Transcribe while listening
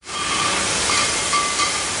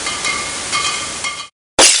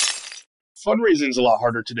fundraising is a lot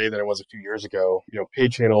harder today than it was a few years ago.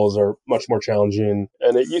 Paid channels are much more challenging.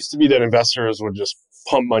 And it used to be that investors would just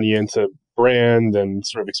pump money into brand and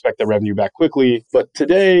sort of expect the revenue back quickly. But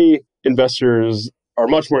today, investors are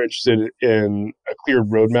much more interested in a clear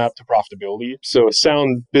roadmap to profitability. So a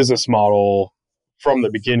sound business model from the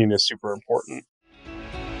beginning is super important.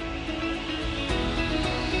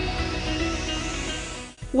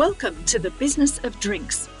 Welcome to The Business of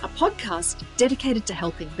Drinks, a podcast dedicated to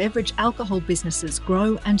helping beverage alcohol businesses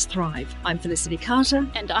grow and thrive. I'm Felicity Carter.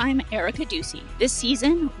 And I'm Erica Ducey. This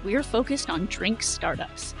season, we're focused on drink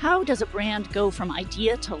startups. How does a brand go from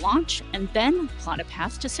idea to launch and then plot a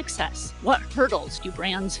path to success? What hurdles do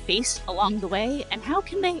brands face along the way, and how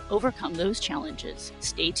can they overcome those challenges?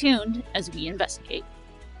 Stay tuned as we investigate.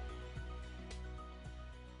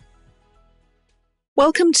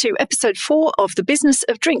 Welcome to episode 4 of The Business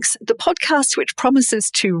of Drinks, the podcast which promises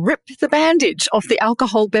to rip the bandage off the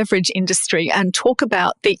alcohol beverage industry and talk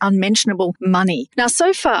about the unmentionable money. Now,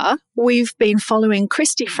 so far, we've been following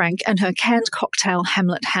Christy Frank and her canned cocktail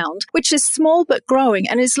Hamlet Hound, which is small but growing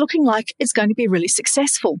and is looking like it's going to be really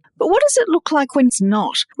successful. But what does it look like when it's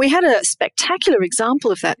not? We had a spectacular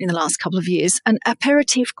example of that in the last couple of years, an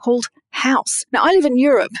aperitif called Haus. Now, I live in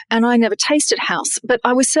Europe and I never tasted Haus, but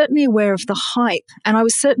I was certainly aware of the hype and I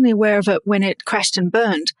was certainly aware of it when it crashed and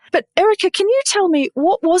burned. But Erica, can you tell me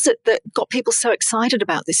what was it that got people so excited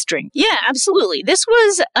about this drink? Yeah, absolutely. This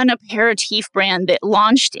was an aperitif brand that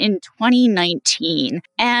launched in 2019,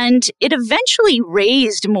 and it eventually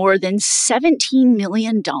raised more than $17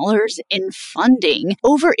 million in funding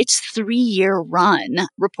over its 3-year run,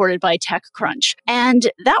 reported by TechCrunch.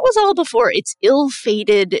 And that was all before its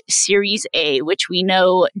ill-fated Series A, which we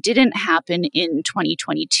know didn't happen in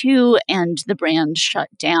 2022, and the brand shut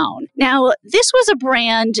down. Now, this was a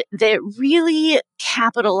brand that really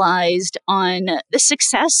capitalized on the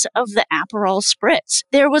success of the Aperol Spritz.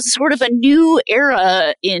 There was sort of a new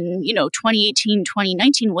era in, 2018,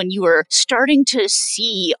 2019, when you were starting to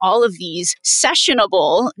see all of these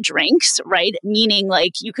sessionable drinks, right? Meaning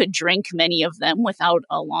like you could drink many of them without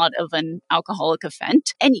a lot of an alcoholic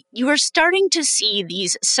event. And you were starting to see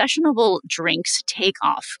these sessionable drinks take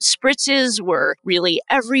off. Spritzes were really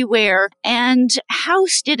everywhere, and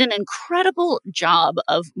Haus did an incredible job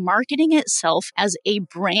of marketing itself as a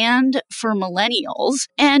brand for millennials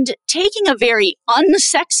and taking a very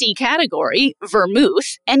unsexy category,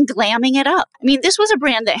 vermouth, and glamming it up. I mean, this was a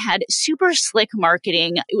brand that had super slick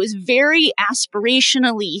marketing. It was very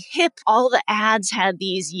aspirationally hip. All the ads had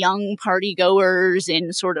these young party goers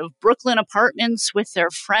in sort of Brooklyn apartments with their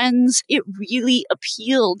friends. It really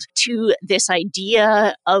appealed to this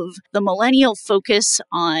idea of the millennial focus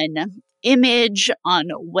on image, on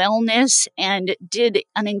wellness, and did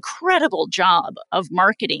an incredible job of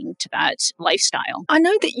marketing to that lifestyle. I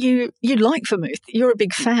know that you like vermouth. You're a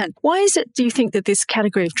big fan. Why is it, do you think, that this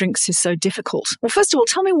category of drinks is so difficult? Well, first of all,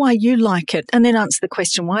 tell me why you like it, and then answer the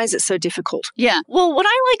question, why is it so difficult? Yeah. Well, what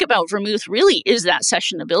I like about vermouth really is that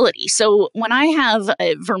sessionability. So when I have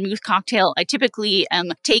a vermouth cocktail, I typically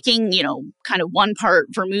am taking, kind of 1 part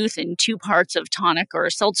vermouth and 2 parts of tonic or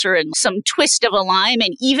a seltzer and some twist of a lime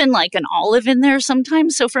and even like an olive in there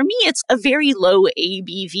sometimes. So for me, it's a very low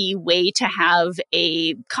ABV way to have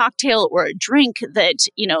a cocktail or a drink that,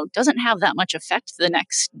 doesn't have that much effect the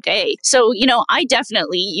next day. So, I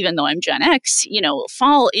definitely, even though I'm Gen X,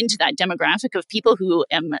 fall into that demographic of people who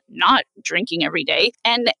am not drinking every day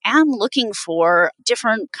and am looking for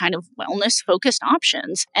different kind of wellness focused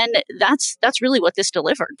options. And that's really what this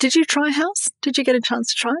delivered. Did you try Haus? Did you get a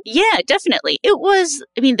chance to try it? Yeah, definitely. It was,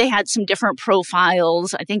 they had some different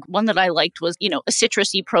profiles. I think one that I liked was, a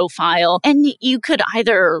citrusy profile. And you could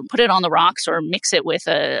either put it on the rocks or mix it with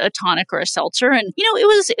a tonic or a seltzer. And,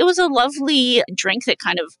 it was a lovely drink that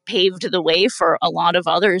kind of paved the way for a lot of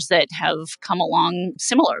others that have come along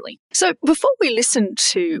similarly. So before we listen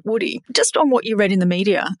to Woody, just on what you read in the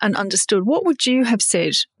media and understood, what would you have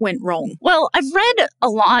said went wrong? Well, I've read a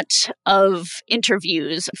lot of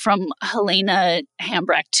interviews from Helena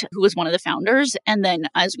Hambrecht, who was one of the founders. And then,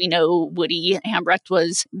 as we know, Woody Hambrecht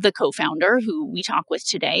was the co-founder who we talk with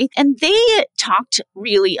today. And they talked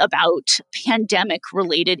really about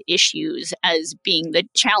pandemic-related issues as being the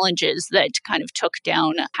challenges that kind of took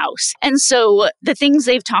down Haus. And so the things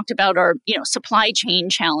they've talked about are, supply chain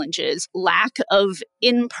challenges, lack of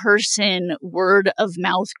in-person word of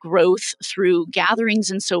mouth growth through gatherings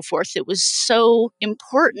and so forth that was so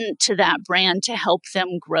important to that brand to help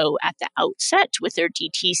them grow at the outset with their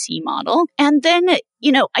DTC model. And then,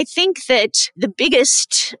 I think that the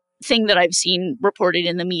biggest thing that I've seen reported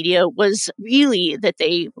in the media was really that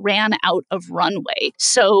they ran out of runway.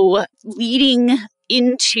 So leading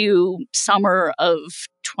into summer of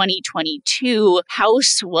 2022,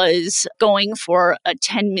 Haus was going for a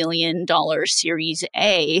 $10 million Series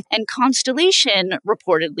A, and Constellation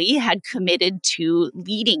reportedly had committed to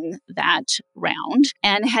leading that round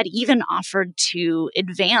and had even offered to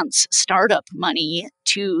advance startup money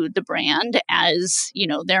to the brand as,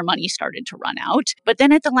 their money started to run out. But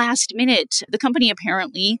then at the last minute, the company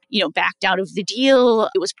apparently, backed out of the deal.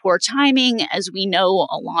 It was poor timing. As we know,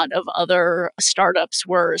 a lot of other startups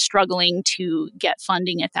were struggling to get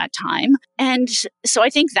funding at that time. And so I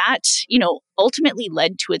think that, ultimately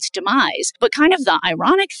led to its demise. But kind of the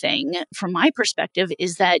ironic thing from my perspective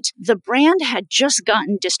is that the brand had just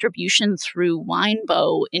gotten distribution through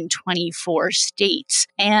Winebow in 24 states.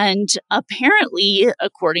 And apparently,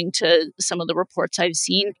 according to some of the reports I've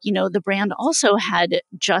seen, the brand also had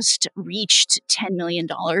just reached $10 million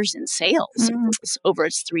in sales over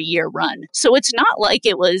its 3-year run. So it's not like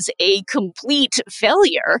it was a complete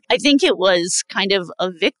failure. I think it was kind of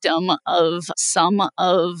a victim of some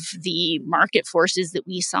of the market forces that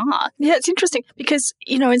we saw. Yeah, it's interesting because,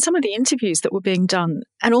 in some of the interviews that were being done,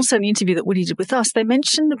 and also in the interview that Woody did with us, they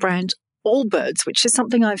mentioned the brand Allbirds, which is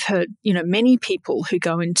something I've heard, many people who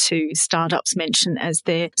go into startups mention as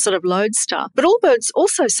their sort of lodestar. But Allbirds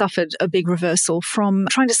also suffered a big reversal from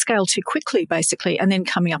trying to scale too quickly, basically, and then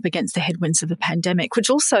coming up against the headwinds of the pandemic, which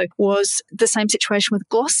also was the same situation with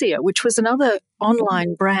Glossier, which was another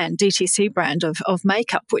online brand, DTC brand of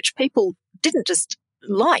makeup, which people didn't just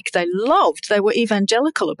they loved. They were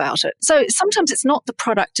evangelical about it. So sometimes it's not the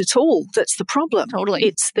product at all that's the problem. Totally.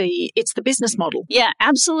 It's the business model. Yeah,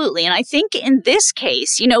 absolutely. And I think in this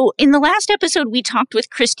case, in the last episode, we talked with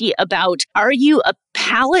Christy about, are you a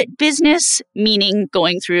pallet business, meaning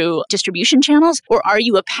going through distribution channels, or are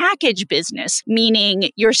you a package business, meaning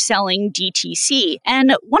you're selling DTC?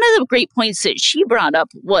 And one of the great points that she brought up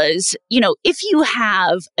was, if you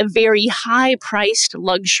have a very high priced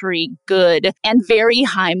luxury good and very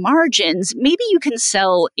high margins, maybe you can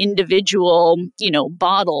sell individual,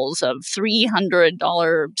 bottles of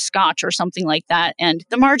 $300 scotch or something like that. And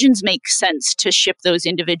the margins make sense to ship those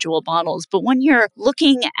individual bottles. But when you're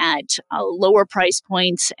looking at lower price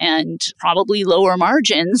points and probably lower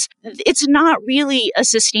margins, it's not really a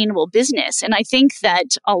sustainable business. And I think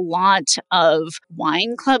that a lot of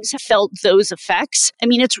wine clubs have felt those effects. I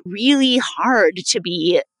mean, it's really hard to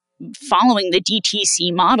be following the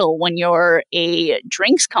DTC model when you're a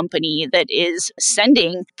drinks company that is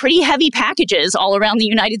sending pretty heavy packages all around the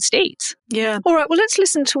United States. Yeah. All right. Well, let's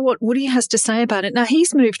listen to what Woody has to say about it. Now,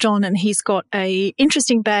 he's moved on and he's got a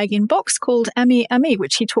interesting bag in box called Ami Ami,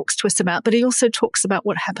 which he talks to us about, but he also talks about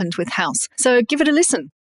what happened with Haus. So give it a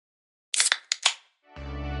listen.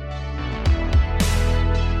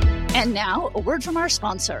 And now, a word from our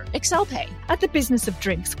sponsor, ExcelPay. At the Business of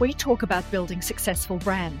Drinks, we talk about building successful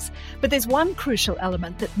brands. But there's one crucial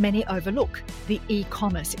element that many overlook, the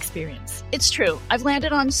e-commerce experience. It's true. I've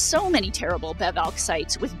landed on so many terrible BevAlc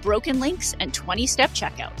sites with broken links and 20-step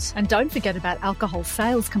checkouts. And don't forget about alcohol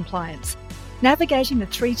sales compliance. Navigating the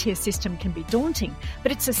 3-tier system can be daunting,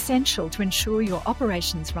 but it's essential to ensure your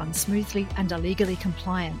operations run smoothly and are legally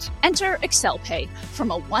compliant. Enter ExcelPay.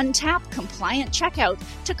 From a one-tap compliant checkout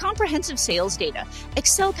to comprehensive sales data,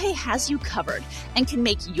 ExcelPay has you covered and can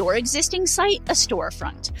make your existing site a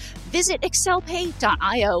storefront. Visit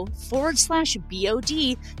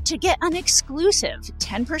excelpay.io/BOD to get an exclusive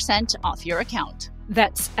 10% off your account.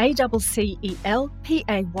 That's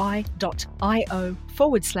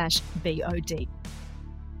ACCELPAY.io/BOD.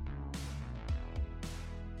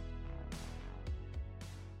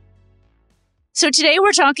 So today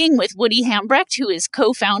we're talking with Woody Hambrecht, who is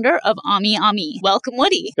co-founder of Ami Ami. Welcome,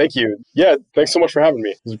 Woody. Thank you. Yeah, thanks so much for having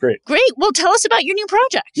me. This is great. Great. Well, tell us about your new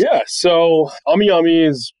project. Yeah, so Ami Ami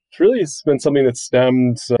is really it's been something that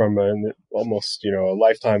stemmed from almost, a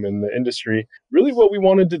lifetime in the industry. Really what we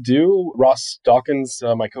wanted to do, Ross Dawkins,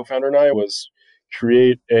 my co-founder, and I, was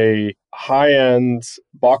create a high-end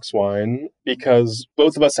box wine because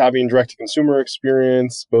both of us having direct-to-consumer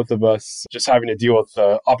experience, both of us just having to deal with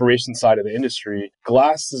the operations side of the industry,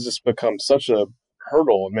 glass has just become such a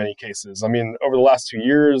hurdle in many cases. I mean, over the last 2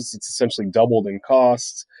 years, it's essentially doubled in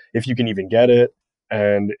cost, if you can even get it.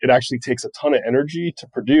 And it actually takes a ton of energy to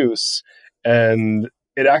produce. And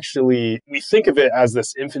we think of it as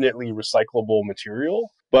this infinitely recyclable material,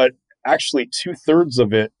 but actually 2/3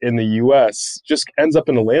 of it in the US just ends up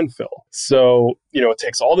in a landfill. So, it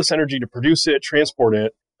takes all this energy to produce it, transport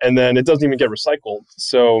it, and then it doesn't even get recycled.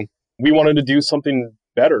 So we wanted to do something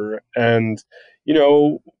better. And,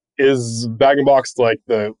 is bag-in-box like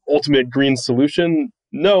the ultimate green solution?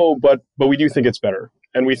 No, but we do think it's better.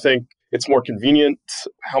 And we think It's more convenient.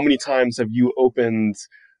 How many times have you opened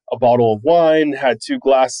a bottle of wine, had 2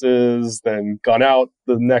 glasses, then gone out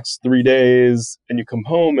the next 3 days, and you come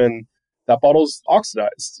home and that bottle's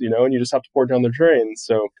oxidized, and you just have to pour it down the drain.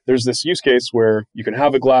 So there's this use case where you can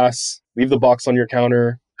have a glass, leave the box on your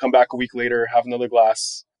counter, come back a week later, have another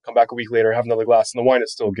glass, come back a week later, have another glass, and the wine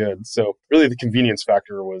is still good. So really the convenience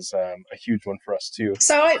factor was a huge one for us too.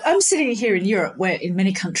 So I'm sitting here in Europe, where in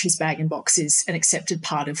many countries bag-in-box is an accepted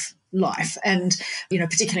part of life, and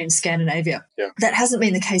particularly in Scandinavia. Yeah. That hasn't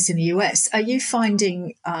been the case in the US. Are you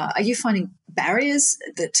finding barriers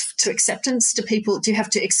to acceptance to people? Do you have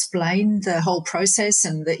to explain the whole process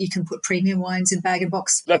and that you can put premium wines in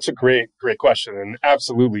bag-in-box? That's a great question, and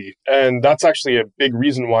absolutely. And that's actually a big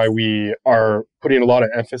reason why we are putting a lot of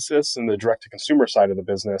emphasis in the direct-to-consumer side of the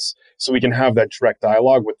business, so we can have that direct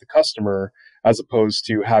dialogue with the customer, as opposed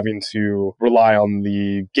to having to rely on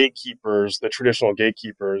the gatekeepers, the traditional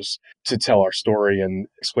gatekeepers, to tell our story and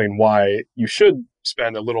explain why you should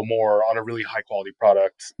spend a little more on a really high quality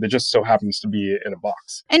product that just so happens to be in a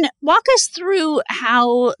box. And walk us through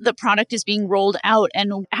how the product is being rolled out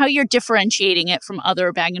and how you're differentiating it from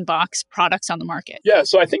other bag-in-box products on the market. Yeah,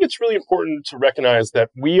 so I think it's really important to recognize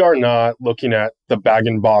that we are not looking at the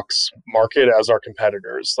bag-in-box market as our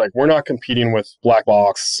competitors. Like, we're not competing with Black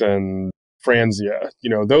Box and Franzia.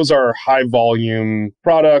 Those are high volume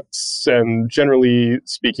products and generally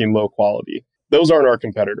speaking, low quality. Those aren't our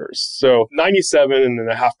competitors. So 97.5%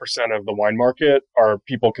 of the wine market are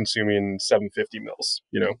people consuming 750 mils,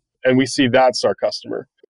 and we see that's our customer.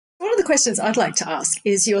 One of the questions I'd like to ask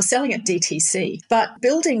is, you're selling at DTC, but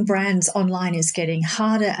building brands online is getting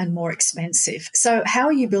harder and more expensive. So how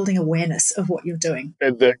are you building awareness of what you're doing?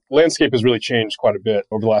 The landscape has really changed quite a bit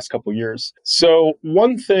over the last couple of years. So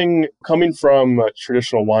one thing, coming from a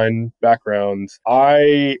traditional wine background,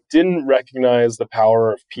 I didn't recognize the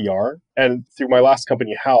power of PR. And through my last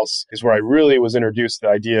company, Haus, is where I really was introduced to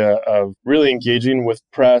the idea of really engaging with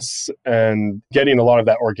press and getting a lot of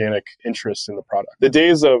that organic interest in the product. The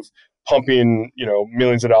days of pumping,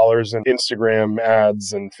 millions of dollars in Instagram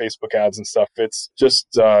ads and Facebook ads and stuff, it's just,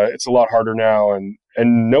 it's a lot harder now. And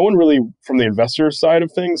no one really, from the investor side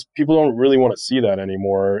of things, people don't really want to see that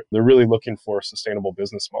anymore. They're really looking for sustainable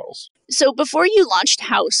business models. So before you launched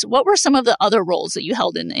Haus, what were some of the other roles that you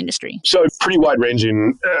held in the industry? So pretty wide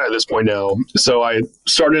ranging at this point now. So I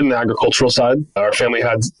started in the agricultural side. Our family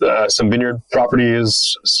had some vineyard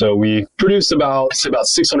properties. So we produced about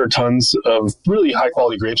 600 tons of really high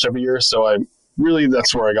quality grapes every year. So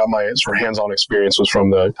that's where I got my sort of hands-on experience, was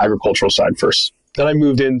from the agricultural side first. Then I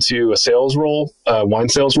moved into a sales role, wine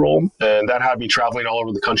sales role, and that had me traveling all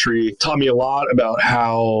over the country. Taught me a lot about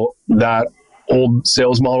how that old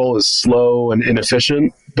sales model is slow and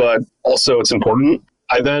inefficient, but also it's important.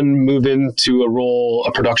 I then moved into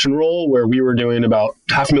a production role, where we were doing about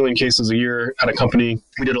 500,000 cases a year at a company.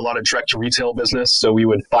 We did a lot of direct to retail business. So we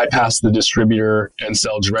would bypass the distributor and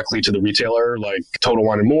sell directly to the retailer, like Total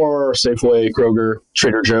Wine & More, Safeway, Kroger,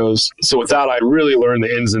 Trader Joe's. So with that, I really learned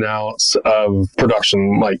the ins and outs of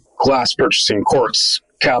production, like glass purchasing, quarts,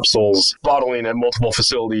 capsules, bottling at multiple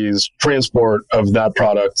facilities, transport of that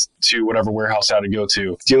product to whatever warehouse I had to go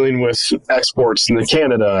to, dealing with exports into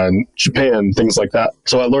Canada and Japan, things like that.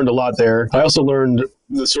 So I learned a lot there. I also learned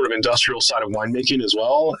the sort of industrial side of winemaking as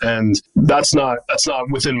well. And that's not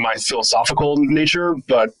within my philosophical nature,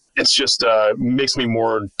 but it's just makes me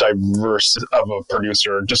more diverse of a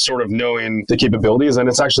producer, just sort of knowing the capabilities. And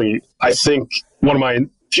it's actually, I think, one of my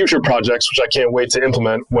future projects, which I can't wait to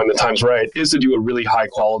implement when the time's right, is to do a really high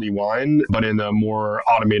quality wine, but in a more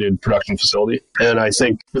automated production facility. And I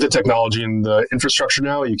think with the technology and the infrastructure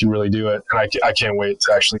now, you can really do it. And I can't wait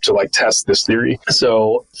to actually test this theory.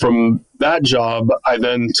 So from that job, I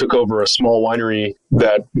then took over a small winery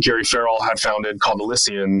that Gary Farrell had founded called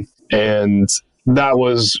Elysian. And that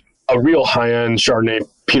was a real high-end Chardonnay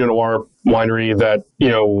Pinot Noir winery that,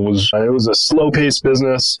 it was a slow-paced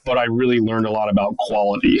business, but I really learned a lot about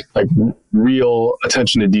quality, like real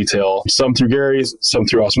attention to detail, some through Gary, some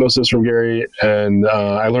through osmosis from Gary. And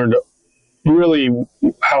I learned really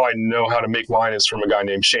how I know how to make wine is from a guy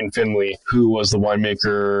named Shane Finley, who was the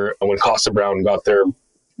winemaker when Costa Brown got their,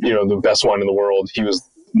 the best wine in the world. He was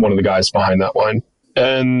one of the guys behind that wine.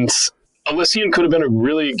 And Elysian could have been a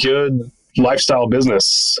really good lifestyle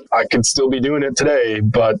business. I could still be doing it today,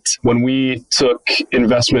 but when we took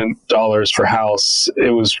investment dollars for Haus,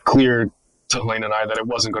 it was clear to Helene and I that it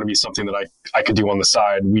wasn't going to be something that I could do on the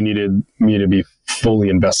side. We needed me to be fully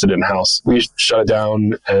invested in Haus. We shut it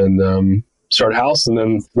down and started Haus, and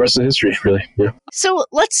then the rest of history, really. Yeah. So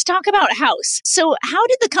let's talk about Haus. So how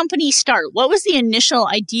did the company start? What was the initial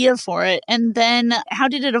idea for it? And then how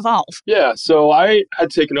did it evolve? Yeah, so I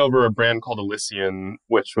had taken over a brand called Elysian,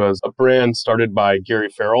 which was a brand started by Gary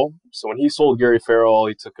Farrell. So when he sold Gary Farrell,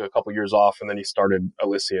 he took a couple years off and then he started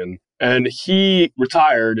Elysian. And he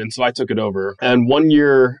retired, and so I took it over. And one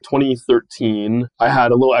year, 2013, I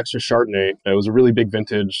had a little extra Chardonnay. It was a really big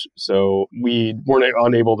vintage, so we weren't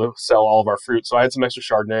unable to sell all of our fruit. So I had some extra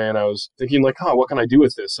Chardonnay, and I was thinking like, what can I do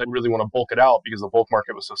with this? I really want to bulk it out because the bulk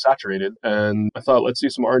market was so saturated. And I thought, let's do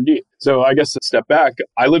some R&D. So I guess to step back,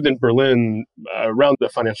 I lived in Berlin around the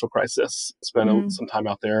financial crisis, spent some time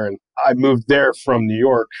out there, and I moved there from New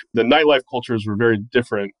York. The nightlife cultures were very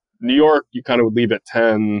different. New York, you kind of would leave at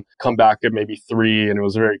 10, come back at maybe 3, and it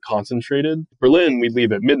was very concentrated. Berlin, we'd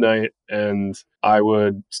leave at midnight, and I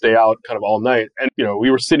would stay out kind of all night. And,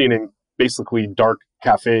 we were sitting in basically dark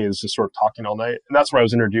cafes, just sort of talking all night. And that's where I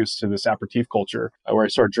was introduced to this aperitif culture, where I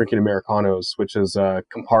started drinking Americanos, which is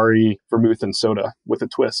Campari, vermouth, and soda with a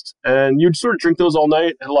twist. And you'd sort of drink those all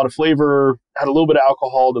night, had a lot of flavor, had a little bit of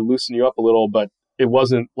alcohol to loosen you up a little, but it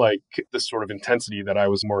wasn't like this sort of intensity that I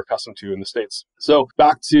was more accustomed to in the States. So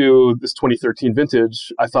back to this 2013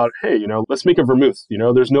 vintage, I thought, hey, let's make a vermouth.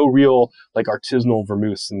 There's no real like artisanal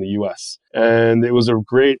vermouths in the US. And it was a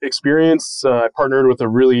great experience. I partnered with a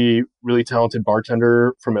really, really talented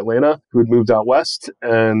bartender from Atlanta who had moved out west.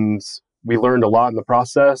 And we learned a lot in the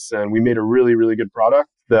process. And we made a really, really good product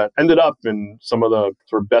that ended up in some of the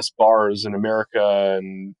sort of best bars in America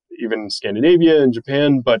and even Scandinavia and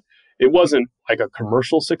Japan. But it wasn't like a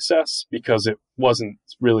commercial success because it wasn't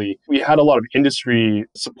really, we had a lot of industry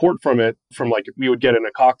support from it, from like we would get in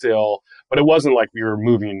a cocktail, but it wasn't like we were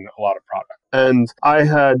moving a lot of product. And I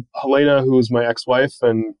had Helena, who was my ex-wife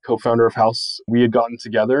and co-founder of Haus, we had gotten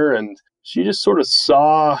together and she just sort of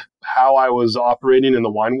saw how I was operating in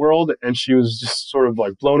the wine world. And she was just sort of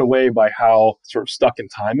like blown away by how sort of stuck in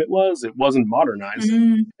time it was. It wasn't modernized.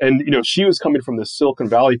 And, she was coming from the Silicon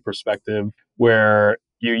Valley perspective where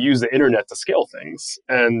you use the internet to scale things.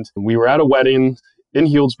 And we were at a wedding in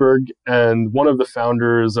Healdsburg, and one of the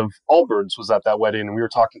founders of Allbirds was at that wedding, and we were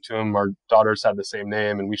talking to him. Our daughters had the same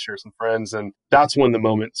name, and we share some friends. And that's when the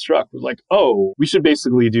moment struck. We're like, oh, we should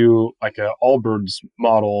basically do like a Allbirds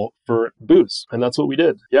model for booze. And that's what we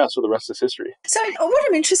did. Yeah, so the rest is history. So what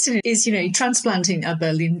I'm interested in is, transplanting a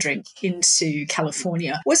Berlin drink into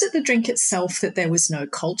California. Was it the drink itself that there was no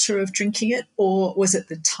culture of drinking it, or was it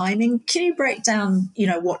the timing? Can you break down,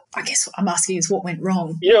 what I'm asking is what went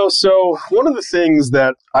wrong? So one of the things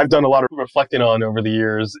that I've done a lot of reflecting on over the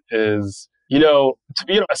years is, to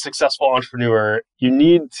be a successful entrepreneur, you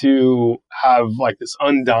need to have like this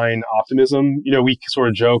undying optimism. We sort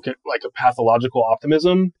of joke like a pathological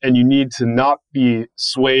optimism, and you need to not be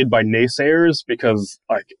swayed by naysayers because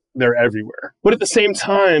like they're everywhere. But at the same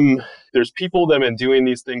time, there's people that have been doing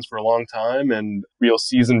these things for a long time and real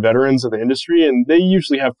seasoned veterans of the industry, and they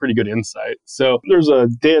usually have pretty good insight. So there's a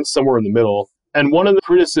dance somewhere in the middle. And one of the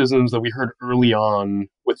criticisms that we heard early on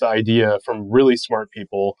with the idea from really smart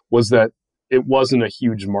people was that it wasn't a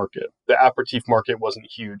huge market. The aperitif market wasn't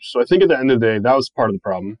huge. So I think at the end of the day, that was part of the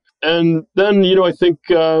problem. And then, I think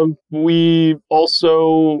we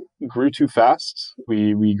also grew too fast.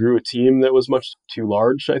 We grew a team that was much too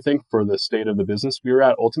large, I think, for the state of the business we were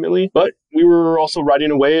at ultimately. But we were also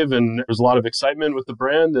riding a wave, and there was a lot of excitement with the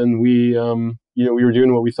brand, and we were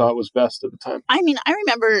doing what we thought was best at the time. I mean, I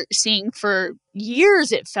remember seeing for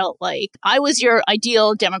years, it felt like I was your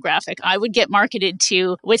ideal demographic. I would get marketed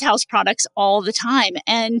to with Haus products all the time.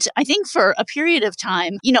 And I think for a period of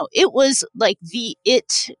time, it was like the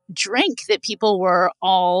it drink that people were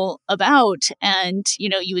all about. And,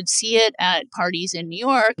 you would see it at parties in New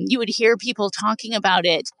York. You would hear people talking about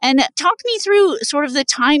it. And talk me through sort of the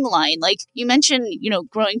timeline. Like you mentioned,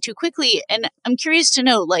 growing too quickly. And I'm curious to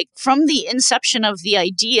know, like from the inception of the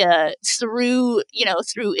idea through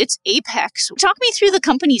its apex, talk me through the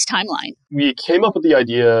company's timeline. We came up with the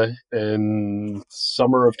idea in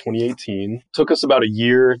summer of 2018. Took us about a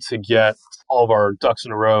year to get all of our ducks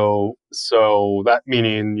in a row. So that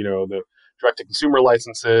meaning, the direct-to-consumer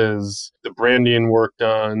licenses, the branding work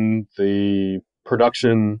done, the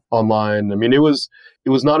production online. I mean, it was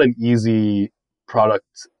not an easy product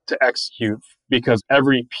to execute because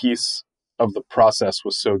every piece of the process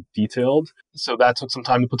was so detailed. So that took some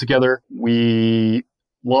time to put together. We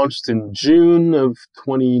launched in June of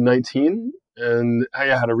 2019, and I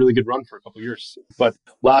had a really good run for a couple of years. But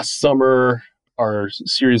last summer, our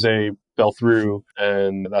Series A fell through,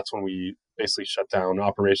 and that's when we basically shut down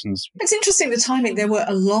operations. It's interesting, the timing. There were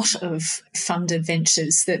a lot of funded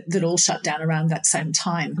ventures that all shut down around that same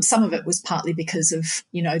time. Some of it was partly because of,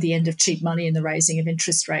 the end of cheap money and the raising of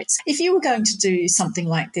interest rates. If you were going to do something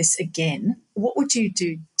like this again, what would you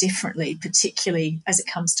do differently, particularly as it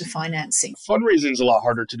comes to financing? Fundraising is a lot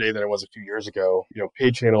harder today than it was a few years ago.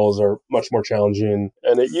 Paid channels are much more challenging.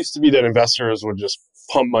 And it used to be that investors would just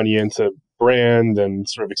pump money into brand and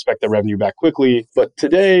sort of expect the revenue back quickly. But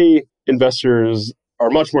today, investors are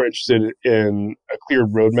much more interested in a clear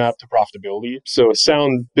roadmap to profitability. So a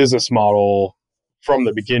sound business model from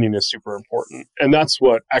the beginning is super important. And that's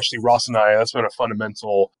what actually Ross and that's been a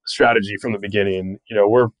fundamental strategy from the beginning.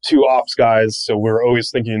 We're two ops guys, so we're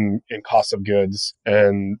always thinking in cost of goods.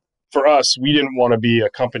 And for us, we didn't want to be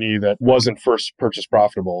a company that wasn't first purchase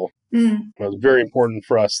profitable. It was very important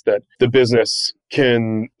for us that the business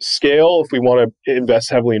can scale if we want to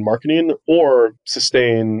invest heavily in marketing, or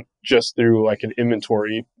sustain just through like an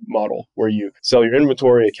inventory model where you sell your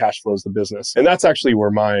inventory, it cash flows the business. And that's actually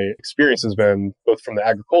where my experience has been, both from the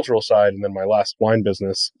agricultural side and then my last wine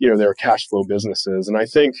business. They're cash flow businesses. And I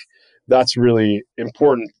think that's really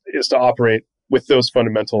important, is to operate with those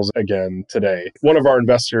fundamentals again today. One of our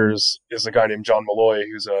investors is a guy named John Malloy,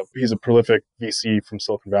 he's a prolific VC from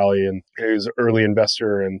Silicon Valley, and he's an early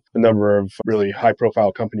investor in a number of really high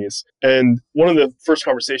profile companies. And one of the first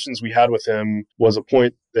conversations we had with him was a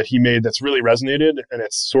point that he made that's really resonated, and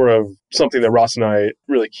it's sort of something that Ross and I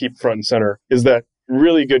really keep front and center, is that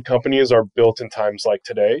really good companies are built in times like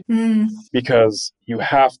today because you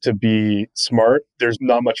have to be smart. There's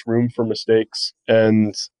not much room for mistakes,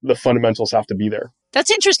 and the fundamentals have to be there.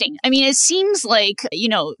 That's interesting. I mean, it seems like,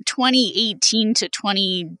 2018 to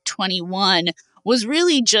 2021 was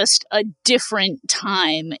really just a different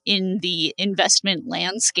time in the investment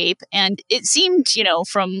landscape. And it seemed,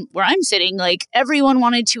 from where I'm sitting, like everyone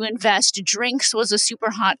wanted to invest. Drinks was a super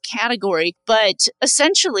hot category. But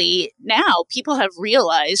essentially now people have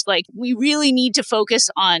realized, like, we really need to focus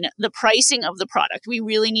on the pricing of the product. We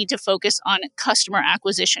really need to focus on customer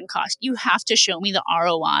acquisition cost. You have to show me the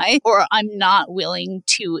ROI or I'm not willing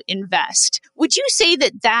to invest. Would you say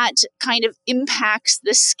that kind of impacts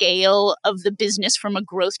the scale of the business from a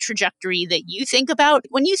growth trajectory that you think about?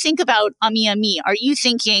 When you think about Ami, are you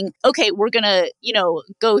thinking, okay, we're going to,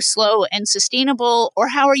 go slow and sustainable, or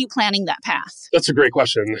how are you planning that path? That's a great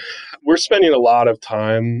question. We're spending a lot of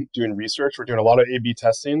time doing research. We're doing a lot of A/B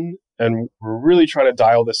testing, and we're really trying to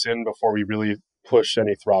dial this in before we really pull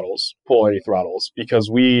any throttles, because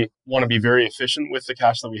we want to be very efficient with the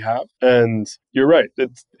cash that we have. And you're right,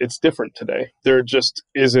 it's different today. There just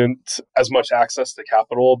isn't as much access to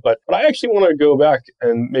capital. But I actually want to go back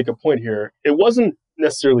and make a point here. It wasn't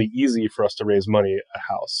necessarily easy for us to raise money at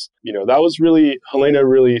Haus. That was really, Helena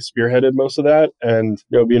really spearheaded most of that. And,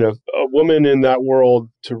 being a woman in that world,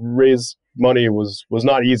 to raise money was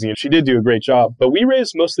not easy, and she did do a great job. But we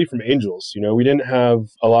raised mostly from angels. We didn't have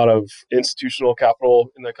a lot of institutional capital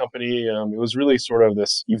in the company. It was really sort of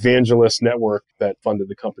this evangelist network that funded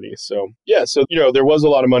the company. So there was a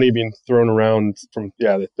lot of money being thrown around from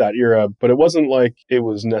that era, but it wasn't like it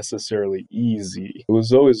was necessarily easy. It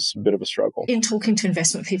was always a bit of a struggle. In talking to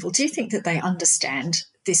investment people, do you think that they understand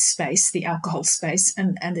this space, the alcohol space,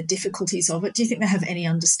 and the difficulties of it? Do you think they have any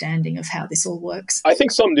understanding of how this all works? I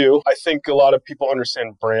think some do. I think a lot of people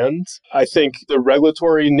understand brands. I think the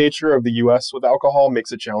regulatory nature of the US with alcohol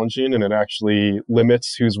makes it challenging, and it actually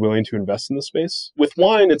limits who's willing to invest in the space. With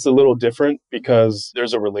wine, it's a little different because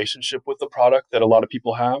there's a relationship with the product that a lot of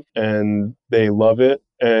people have, and they love it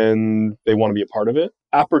and they want to be a part of it.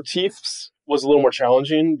 Aperitifs was a little more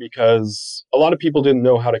challenging because a lot of people didn't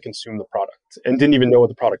know how to consume the product and didn't even know what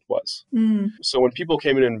the product was. So when people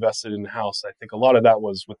came in and invested in Haus, I think a lot of that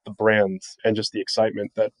was with the brand and just the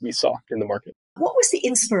excitement that we saw in the market. What was the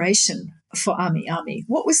inspiration for Ami?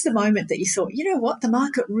 What was the moment that you thought, the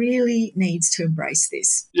market really needs to embrace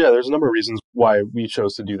this? Yeah, there's a number of reasons why we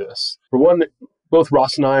chose to do this. For one, both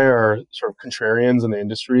Ross and I are sort of contrarians in the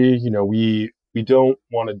industry. We don't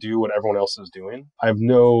want to do what everyone else is doing. I have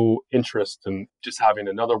no interest in just having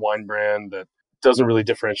another wine brand that doesn't really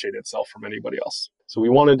differentiate itself from anybody else. So we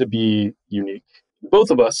wanted to be unique. Both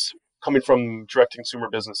of us coming from direct-to-consumer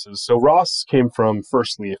businesses. So Ross came from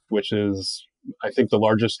First Leaf, which is, I think, the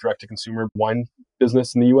largest direct-to-consumer wine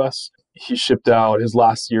business in the US. He shipped out his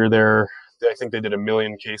last year there. I think they did 1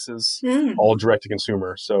 million cases, all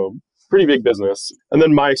direct-to-consumer. So pretty big business. And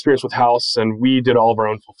then my experience with Haus, and we did all of our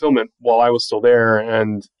own fulfillment while I was still there.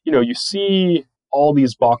 And, you see all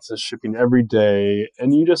these boxes shipping every day,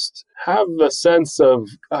 and you just have a sense of,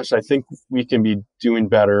 gosh, I think we can be doing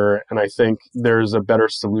better. And I think there's a better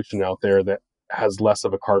solution out there that has less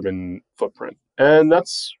of a carbon footprint. And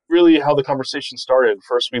that's really how the conversation started.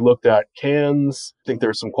 First, we looked at cans. I think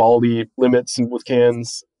there's some quality limits with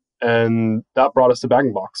cans. And that brought us to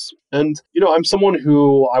bag-in-box. And, I'm someone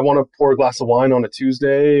who I want to pour a glass of wine on a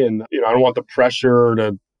Tuesday, and, I don't want the pressure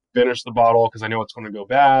to finish the bottle because I know it's going to go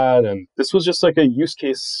bad. And this was just like a use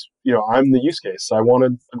case. I'm the use case. I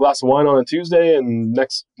wanted a glass of wine on a Tuesday and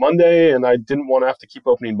next Monday, and I didn't want to have to keep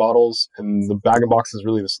opening bottles. And the bag-in-box is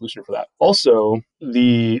really the solution for that. Also,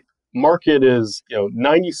 the market is,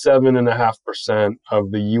 97.5%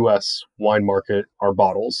 of the US wine market are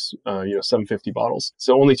bottles, 750 bottles.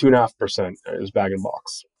 So only 2.5% is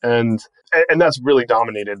bag-in-box. And that's really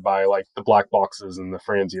dominated by like the black boxes and the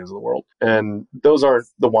Franzias of the world. And those aren't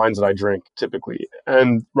the wines that I drink typically.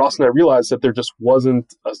 And Ross and I realized that there just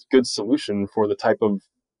wasn't a good solution for the type of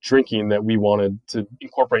drinking that we wanted to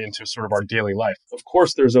incorporate into sort of our daily life. Of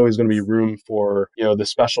course, there's always going to be room for, the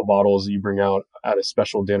special bottles that you bring out at a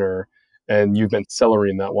special dinner, and you've been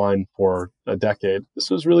cellaring that wine for a decade. This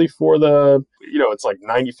was really for it's like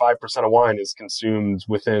 95% of wine is consumed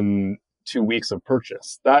within 2 weeks of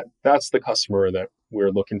purchase. That's the customer that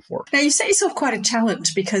we're looking for. Now, you set yourself quite a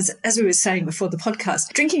challenge because, as we were saying before the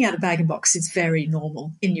podcast, drinking out of bag-in-box is very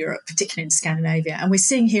normal in Europe, particularly in Scandinavia. And we're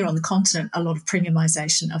seeing here on the continent a lot of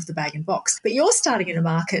premiumization of the bag-in-box. But you're starting in a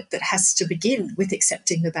market that has to begin with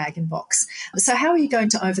accepting the bag-in-box. So how are you going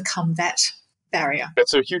to overcome that barrier?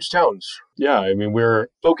 It's a huge challenge. Yeah, we're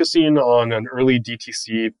focusing on an early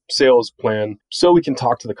DTC sales plan so we can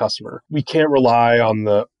talk to the customer. We can't rely on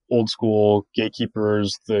the old school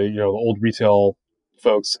gatekeepers, the old retail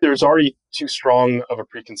folks. There's already too strong of a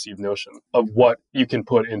preconceived notion of what you can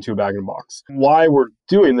put into a bag-in-box. Why we're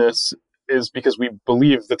doing this is because we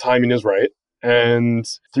believe the timing is right. And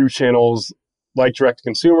through channels like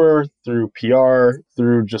direct-to-consumer, through PR,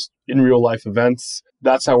 through just in real-life events,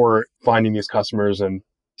 that's how we're finding these customers and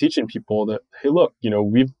teaching people that, hey, look,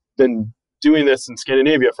 we've been doing this in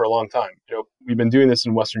Scandinavia for a long time. We've been doing this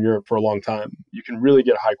in Western Europe for a long time. You can really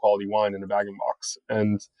get high quality wine in a bag-in-box.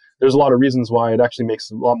 And there's a lot of reasons why it actually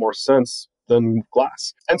makes a lot more sense than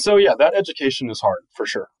glass. And so, yeah, that education is hard for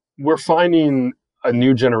sure. We're finding a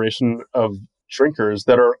new generation of drinkers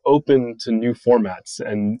that are open to new formats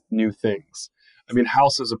and new things.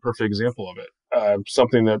 Haus is a perfect example of it.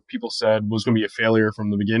 Something that people said was going to be a failure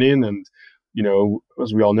from the beginning. And,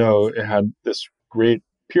 as we all know, it had this great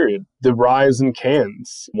period. The rise in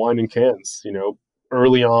cans, wine in cans,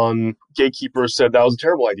 early on, gatekeepers said that was a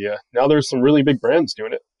terrible idea. Now there's some really big brands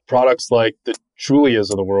doing it. Products like the Trulias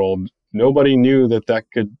of the world, nobody knew that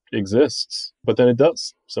could exist, but then it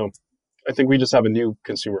does. So I think we just have a new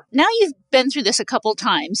consumer. Now you've been through this a couple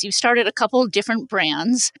times. You've started a couple of different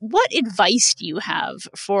brands. What advice do you have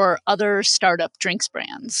for other startup drinks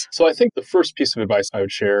brands? So I think the first piece of advice I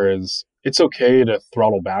would share is it's okay to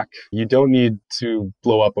throttle back. You don't need to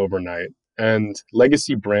blow up overnight. And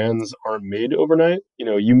legacy brands aren't made overnight.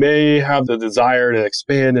 You may have the desire to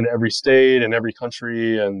expand in every state and every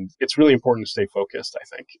country, and it's really important to stay focused,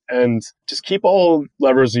 I think. And just keep all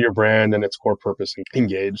levers of your brand and its core purpose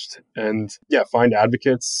engaged. And yeah, find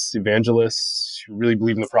advocates, evangelists who really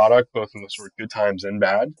believe in the product, both in the sort of good times and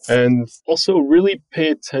bad. And also really pay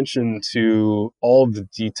attention to all of the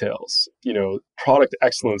details. Product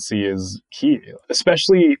excellency is key,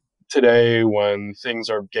 especially today when things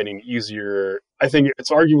are getting easier. I think it's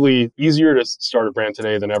arguably easier to start a brand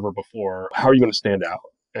today than ever before. How are you going to stand out?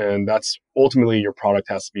 And that's ultimately your product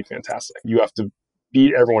has to be fantastic. You have to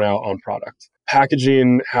beat everyone out on product.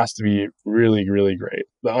 Packaging has to be really, really great.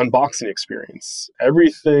 The unboxing experience,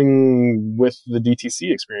 everything with the DTC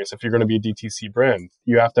experience. If you're going to be a DTC brand,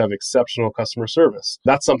 you have to have exceptional customer service.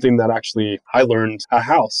 That's something that actually I learned at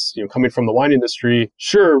Haus. Coming from the wine industry,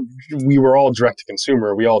 sure, we were all direct to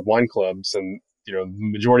consumer. We all had wine clubs, and the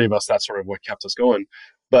majority of us, that's sort of what kept us going.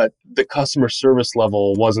 But the customer service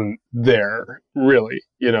level wasn't there, really.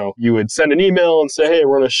 You would send an email and say, hey,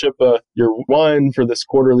 we're going to ship your wine for this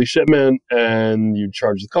quarterly shipment, and you'd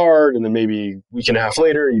charge the card, and then maybe a week and a half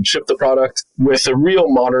later, you'd ship the product. With a real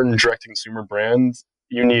modern direct-to-consumer brand,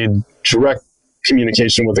 you need direct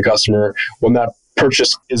communication with the customer. When that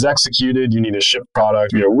purchase is executed, you need to ship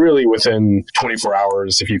product, really within 24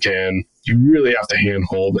 hours if you can. You really have to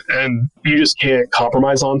handhold, and you just can't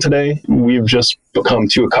compromise on today. We've just become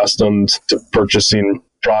too accustomed to purchasing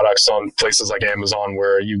products on places like Amazon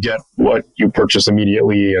where you get what you purchase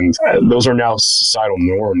immediately, and those are now societal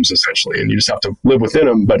norms essentially, and you just have to live within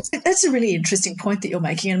them. But that's a really interesting point that you're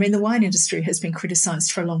making. The wine industry has been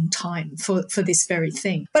criticized for a long time for this very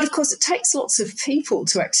thing. But of course, it takes lots of people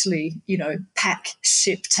to actually, pack,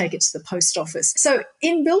 ship, take it to the post office. So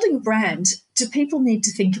in building a brand, Do people need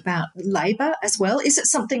to think about labour as well? Is it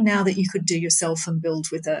something now that you could do yourself and build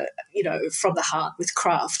with from the heart with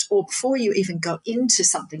craft? Or before you even go into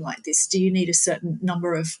something like this, do you need a certain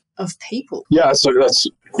number of people? Yeah, so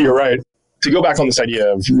you're right. To go back on this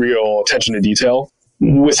idea of real attention to detail,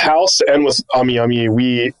 with Haus and with Ami,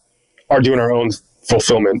 we are doing our own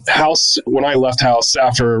fulfillment. Haus, when I left Haus,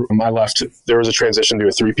 after I left, there was a transition to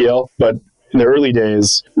a 3PL, but in the early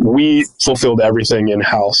days, we fulfilled everything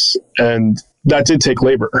in-house, and that did take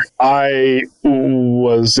labor. I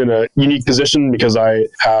was in a unique position because I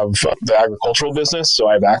have the agricultural business, so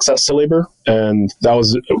I have access to labor, and that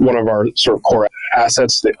was one of our sort of core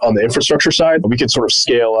assets on the infrastructure side. We could sort of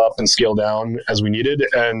scale up and scale down as we needed,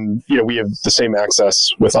 and we have the same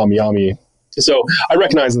access with Ami. So I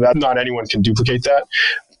recognize that not anyone can duplicate that,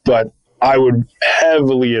 but I would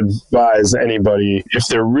heavily advise anybody, if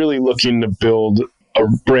they're really looking to build a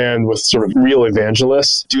brand with sort of real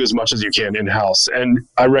evangelists, do as much as you can in-house. And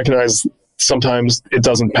I recognize sometimes it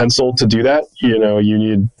doesn't pencil to do that. You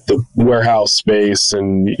need the warehouse space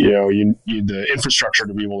and, you need the infrastructure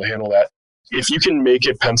to be able to handle that. If you can make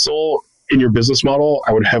it pencil in your business model,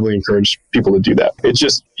 I would heavily encourage people to do that. It's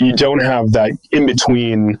just, you don't have that in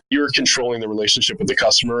between. You're controlling the relationship with the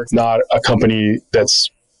customer, not a company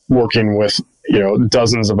that's working with,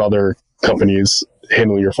 dozens of other companies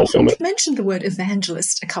handling your fulfillment. You mentioned the word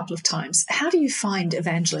evangelist a couple of times. How do you find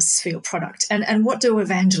evangelists for your product? And what do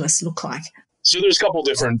evangelists look like? So there's a couple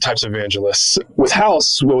different types of evangelists. With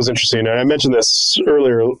Haus, what was interesting, and I mentioned this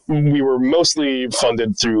earlier, we were mostly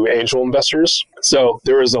funded through angel investors. So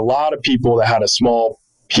there was a lot of people that had a small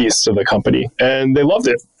piece of the company, and they loved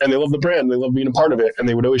it, and they loved the brand, they loved being a part of it, and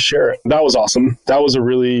they would always share it. That was awesome. That was a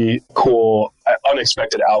really cool,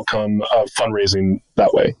 unexpected outcome of fundraising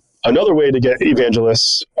that way. Another way to get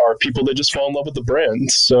evangelists are people that just fall in love with the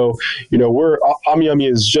brand. So, Ami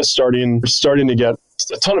is just starting to get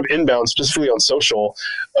a ton of inbound, specifically on social,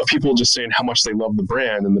 of people just saying how much they love the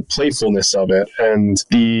brand and the playfulness of it and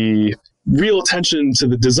the real attention to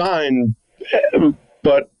the design,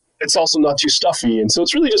 but it's also not too stuffy. And so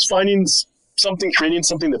it's really just creating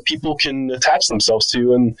something that people can attach themselves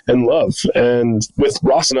to and love. And with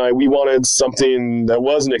Ross and I, we wanted something that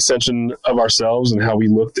was an extension of ourselves and how we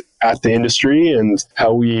looked at the industry and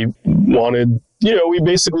how we wanted, we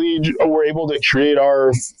basically were able to create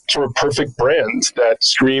our sort of perfect brand that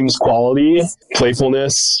screams quality,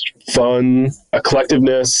 playfulness, fun, a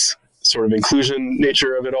collectiveness, sort of inclusion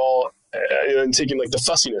nature of it all, and taking like the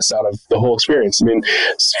fussiness out of the whole experience. I mean,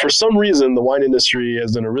 for some reason, the wine industry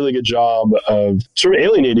has done a really good job of sort of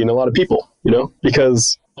alienating a lot of people,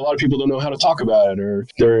 because a lot of people don't know how to talk about it, or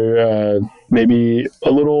they're maybe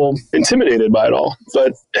a little intimidated by it all.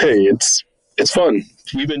 But hey, it's fun.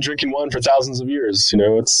 We've been drinking wine for thousands of years.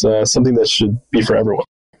 It's something that should be for everyone.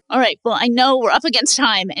 All right. Well, I know we're up against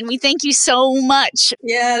time, and we thank you so much.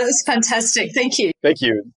 Yeah, that was fantastic. Thank you. Thank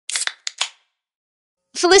you.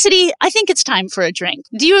 Felicity, I think it's time for a drink.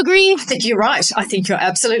 Do you agree? I think you're right. I think you're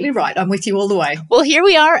absolutely right. I'm with you all the way. Well, here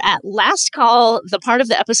we are at Last Call, the part of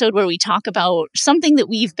the episode where we talk about something that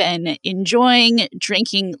we've been enjoying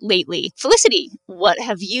drinking lately. Felicity, what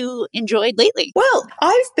have you enjoyed lately? Well,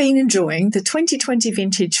 I've been enjoying the 2020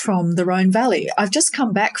 vintage from the Rhone Valley. I've just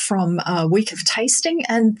come back from a week of tasting,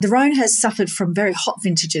 and the Rhone has suffered from very hot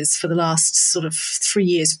vintages for the last sort of 3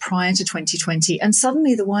 years prior to 2020. And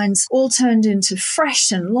suddenly the wines all turned into fresh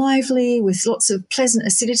and lively with lots of pleasant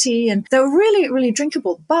acidity, and they were really, really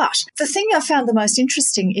drinkable. But the thing I found the most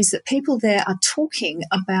interesting is that people there are talking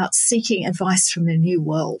about seeking advice from the new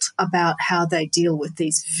world about how they deal with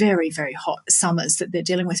these very, very hot summers that they're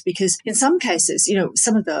dealing with. Because in some cases,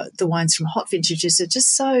 some of the wines from hot vintages are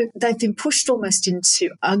just they've been pushed almost into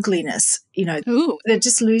ugliness. Ooh. They're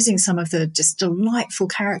just losing some of the just delightful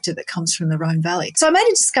character that comes from the Rhone Valley. So I made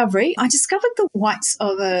a discovery. I discovered the whites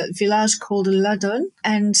of a village called Ladon,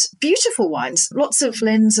 and beautiful wines, lots of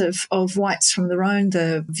blends of whites from the Rhone,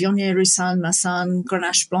 the Viognier, Roussanne, Massan,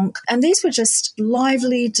 Grenache Blanc. And these were just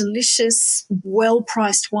lively, delicious,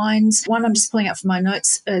 well-priced wines. One I'm just pulling up from my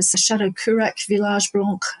notes is Chateau Curac Village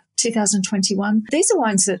Blanc 2021. These are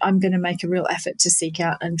wines that I'm going to make a real effort to seek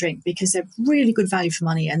out and drink because they're really good value for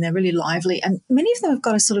money and they're really lively. And many of them have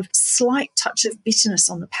got a sort of slight touch of bitterness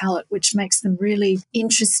on the palate, which makes them really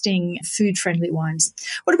interesting food-friendly wines.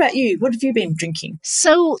 What about you? What have you been drinking?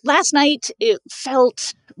 So last night it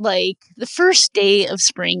felt like the first day of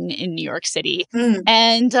spring in New York City.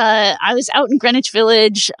 And I was out in Greenwich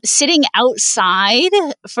Village sitting outside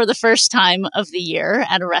for the first time of the year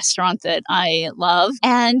at a restaurant that I love.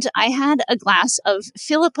 And I had a glass of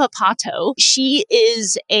Philippa Pato. She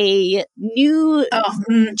is a new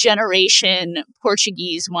generation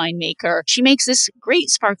Portuguese winemaker. She makes this great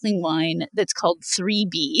sparkling wine that's called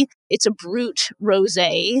 3B. It's a Brut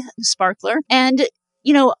Rosé sparkler. And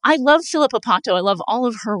I love Philippa Pato. I love all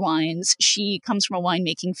of her wines. She comes from a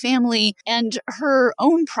winemaking family, and her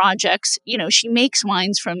own projects, she makes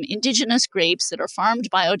wines from indigenous grapes that are farmed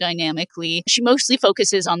biodynamically. She mostly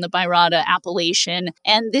focuses on the Bairrada appellation.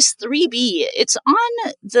 And this 3B, it's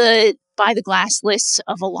on the by the glass lists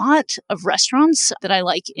of a lot of restaurants that I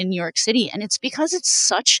like in New York City. And it's because it's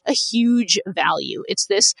such a huge value. It's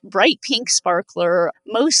this bright pink sparkler,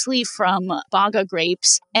 mostly from Baga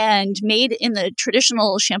grapes and made in the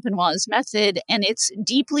traditional champenoise method. And it's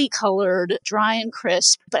deeply colored, dry and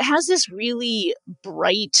crisp, but has this really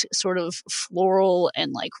bright sort of floral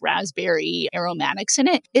and like raspberry aromatics in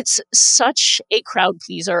it. It's such a crowd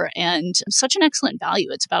pleaser and such an excellent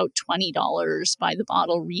value. It's about $20 by the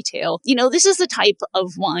bottle retail. This is the type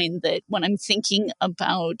of wine that when I'm thinking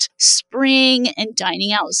about spring and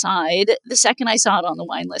dining outside, the second I saw it on the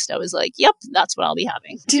wine list, I was like, yep, that's what I'll be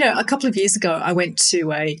having. A couple of years ago, I went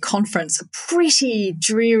to a conference, a pretty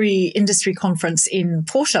dreary industry conference in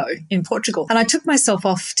Porto, in Portugal. And I took myself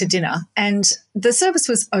off to dinner and the service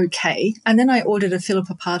was okay. And then I ordered a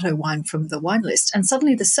Philippa Pato wine from the wine list. And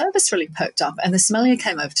suddenly the service really perked up and the sommelier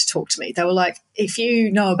came over to talk to me. They were like, if you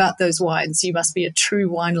know about those wines, you must be a true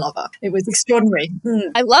wine lover. It was extraordinary.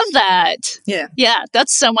 I love that. Yeah. Yeah,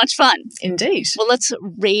 that's so much fun. Indeed. Well, let's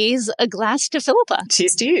raise a glass to Philippa.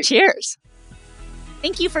 Cheers to you. Cheers.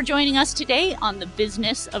 Thank you for joining us today on The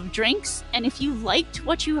Business of Drinks. And if you liked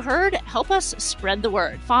what you heard, help us spread the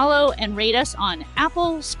word. Follow and rate us on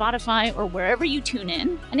Apple, Spotify, or wherever you tune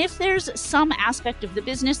in. And if there's some aspect of the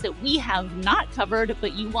business that we have not covered,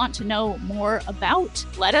 but you want to know more about,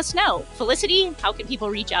 let us know. Felicity, how can people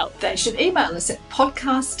reach out? They should email us at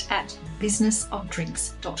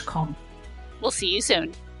podcast@businessofdrinks.com. We'll see you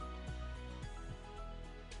soon.